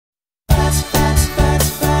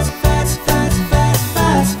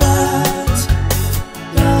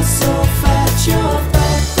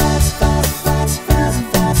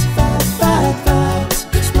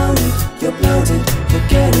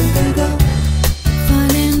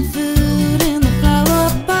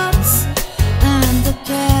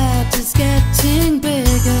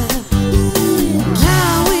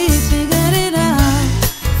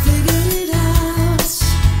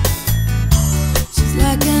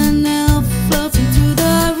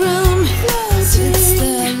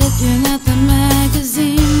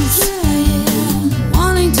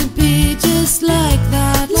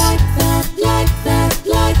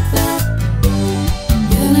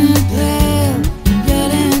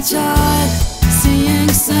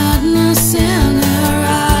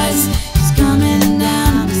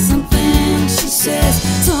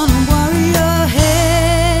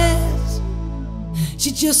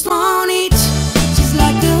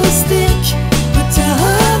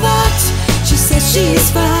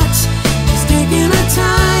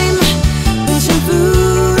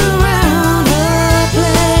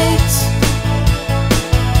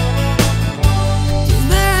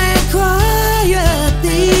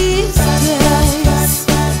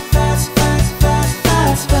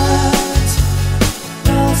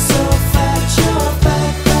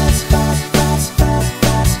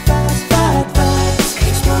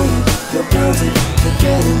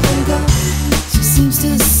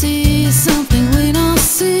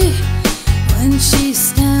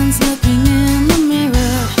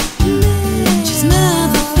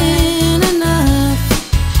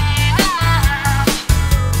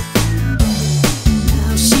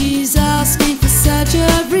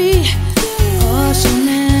luxury. Oh, she'll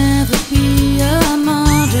never be a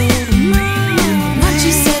model. What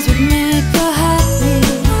she says would make her happy.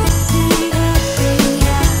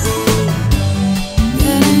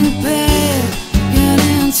 Getting pale,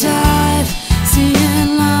 getting tired,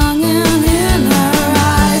 seeing longing in her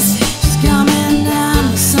eyes. She's coming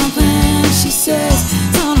down with something, she says,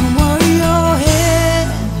 don't worry your head.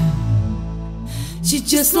 She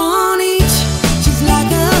just won't eat, she's like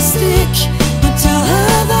a stick. But tell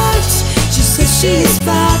her that, she says she's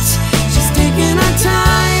fat. She's taking her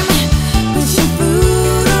time, pushing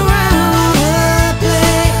food around her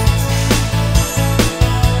plate.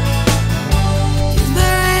 She's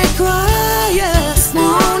very quiet,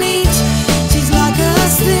 won't eat, she's like a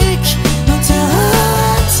stick. But tell her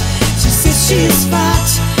that, she says she's fat.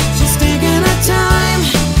 She's taking her time,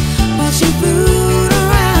 pushing food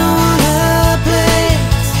around her plate.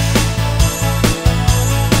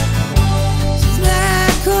 She's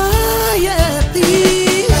very quiet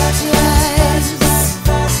these days.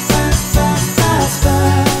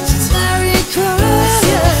 She's very quiet these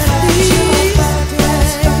days.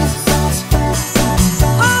 Oh,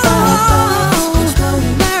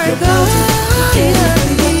 very quiet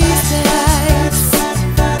these days.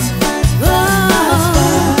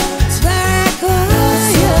 Oh,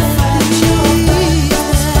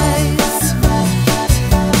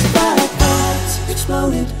 very quiet these days.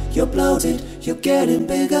 Exploded, you're bloated, you're getting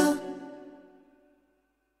bigger.